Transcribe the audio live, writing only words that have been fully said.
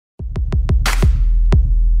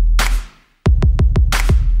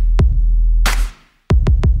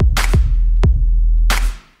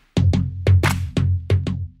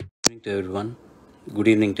To everyone. Good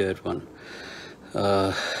evening to everyone.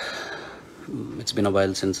 Uh, it's been a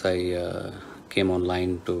while since I came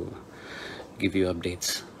online to give you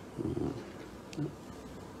updates.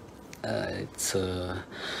 It's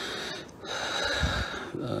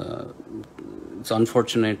it's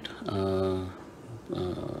unfortunate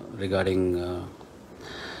regarding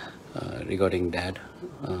regarding Dad.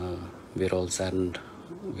 We're all saddened.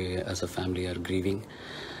 We, as a family, are grieving.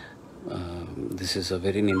 This is a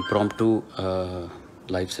very impromptu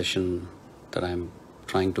live session that I'm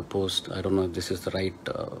trying to post. I don't know if this is the right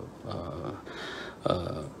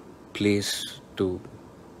place to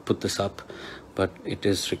put this up, but it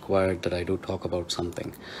is required that I do talk about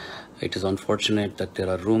something. It is unfortunate that there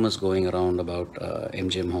are rumors going around about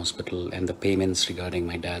MGM Hospital and the payments regarding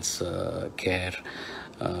my dad's care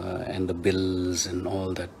and the bills and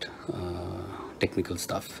all that technical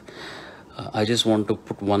stuff. I just want to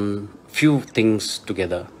put few things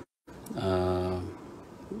together.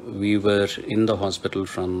 We were in the hospital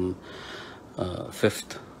from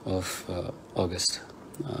 5th of August.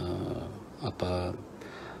 Appa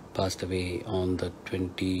passed away on the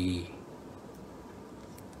 24th.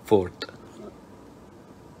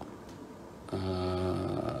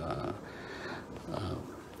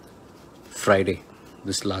 Friday,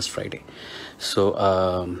 this last Friday. So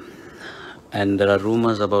and there are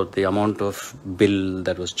rumors about the amount of bill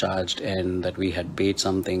that was charged, and that we had paid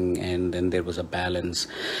something, and then there was a balance,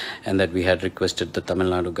 and that we had requested the Tamil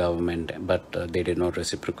Nadu government, but they did not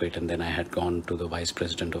reciprocate. And then I had gone to the Vice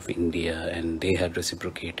President of India, and they had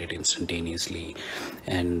reciprocated instantaneously.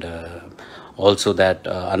 And also that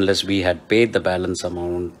unless we had paid the balance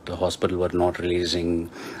amount, the hospital were not releasing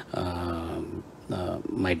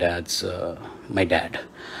my dad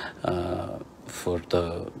for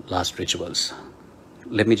the last rituals.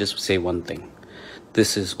 Let me just say one thing.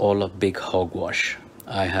 This is all a big hogwash.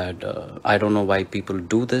 I don't know why people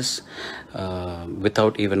do this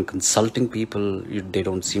without even consulting people. They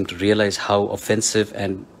don't seem to realize how offensive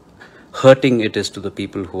and hurting it is to the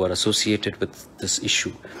people who are associated with this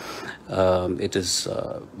issue. It is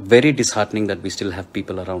very disheartening that we still have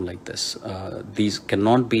people around like this. These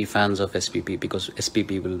cannot be fans of SPP, because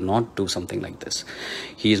SPP will not do something like this.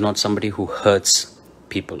 He is not somebody who hurts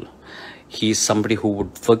people. He is somebody who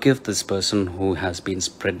would forgive this person who has been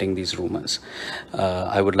spreading these rumors.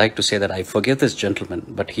 I would like to say that I forgive this gentleman,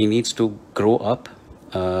 but he needs to grow up,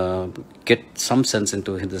 get some sense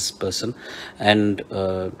into this person, and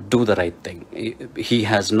do the right thing. He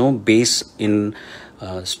has no base in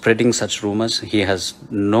spreading such rumors. He has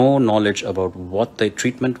no knowledge about what the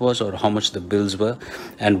treatment was or how much the bills were,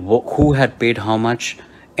 and who had paid how much,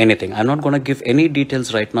 anything. I'm not going to give any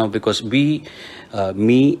details right now, because me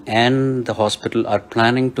and the hospital are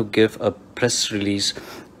planning to give a press release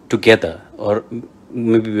together, or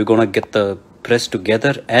maybe we're going to get the press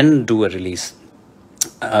together and do a release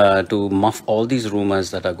to muff all these rumors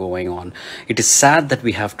that are going on. It is sad that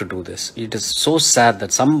we have to do this. It is so sad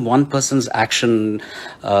that one person's action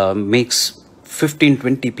makes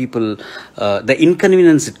 15-20 people, the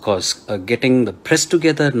inconvenience it caused, getting the press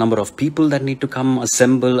together, number of people that need to come,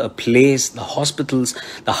 assemble, a place, the hospitals,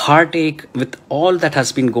 the heartache with all that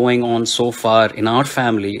has been going on so far in our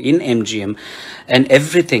family, in MGM, and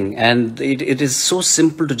everything. And it is so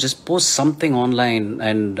simple to just post something online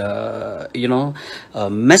and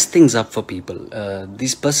mess things up for people.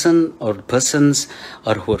 These persons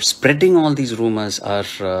who are spreading all these rumors are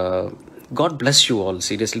God bless you all.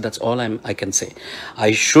 Seriously, that's all I can say.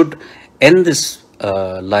 I should end this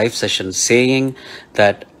live session saying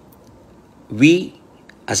that we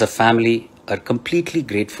as a family are completely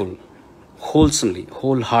grateful,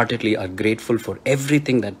 wholeheartedly are grateful for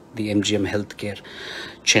everything that the MGM Healthcare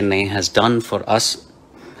Chennai has done for us,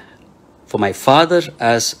 for my father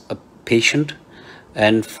as a patient,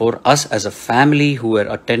 and for us as a family who were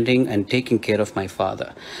attending and taking care of my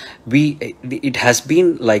father. It has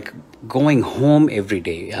been like going home every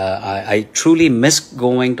day. I truly miss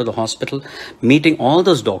going to the hospital, meeting all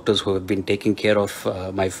those doctors who have been taking care of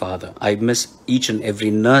my father. I miss each and every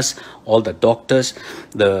nurse, all the doctors,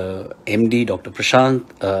 the MD, Dr. Prashant,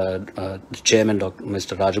 the chairman,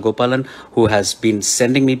 Mr. Rajagopalan, who has been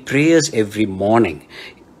sending me prayers every morning,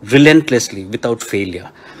 relentlessly, without failure.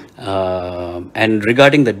 And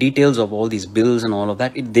regarding the details of all these bills and all of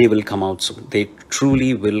that, they will come out soon. They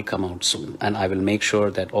truly will come out soon. And I will make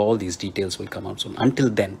sure that all these details will come out soon. Until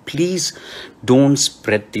then, please don't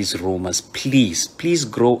spread these rumors. Please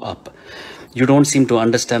grow up. You don't seem to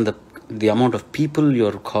understand the amount of people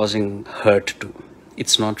you're causing hurt to.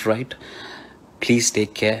 It's not right. Please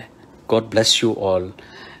take care. God bless you all.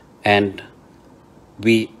 And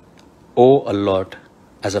we owe a lot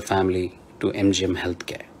as a family to MGM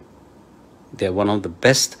Healthcare. They're one of the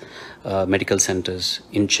best medical centers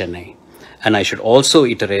in Chennai. And I should also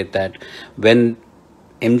iterate that when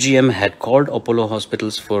MGM had called Apollo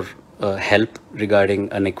Hospitals for help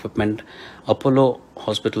regarding an equipment, Apollo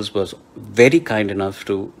Hospitals was very kind enough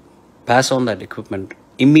to pass on that equipment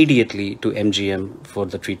immediately to MGM for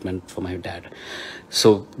the treatment for my dad.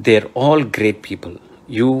 So they're all great people.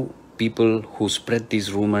 You people who spread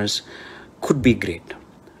these rumors could be great.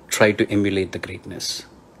 Try to emulate the greatness.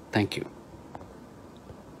 Thank you.